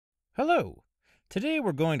Hello! Today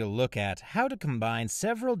we're going to look at how to combine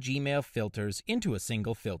several Gmail filters into a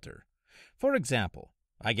single filter. For example,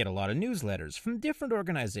 I get a lot of newsletters from different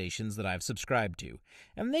organizations that I've subscribed to,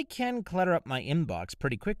 and they can clutter up my inbox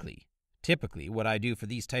pretty quickly. Typically, what I do for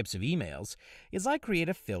these types of emails is I create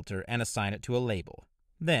a filter and assign it to a label.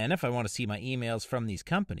 Then, if I want to see my emails from these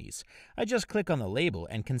companies, I just click on the label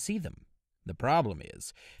and can see them. The problem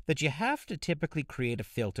is that you have to typically create a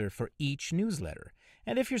filter for each newsletter,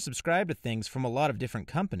 and if you're subscribed to things from a lot of different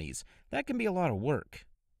companies, that can be a lot of work.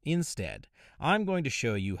 Instead, I'm going to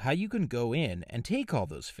show you how you can go in and take all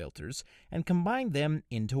those filters and combine them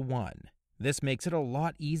into one. This makes it a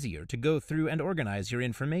lot easier to go through and organize your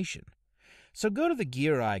information. So go to the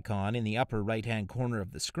gear icon in the upper right-hand corner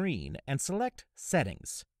of the screen and select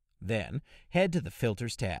Settings. Then, head to the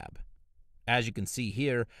Filters tab. As you can see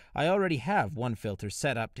here, I already have one filter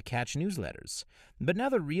set up to catch newsletters. But now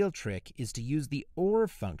the real trick is to use the OR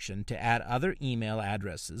function to add other email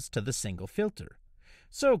addresses to the single filter.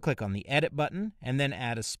 So click on the Edit button and then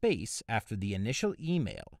add a space after the initial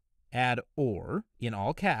email. Add OR in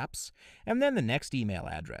all caps, and then the next email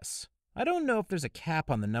address. I don't know if there's a cap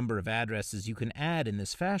on the number of addresses you can add in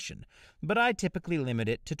this fashion, but I typically limit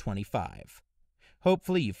it to 25.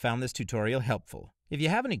 Hopefully you found this tutorial helpful. If you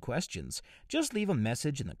have any questions, just leave a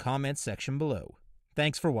message in the comments section below.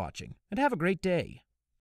 Thanks for watching, and have a great day.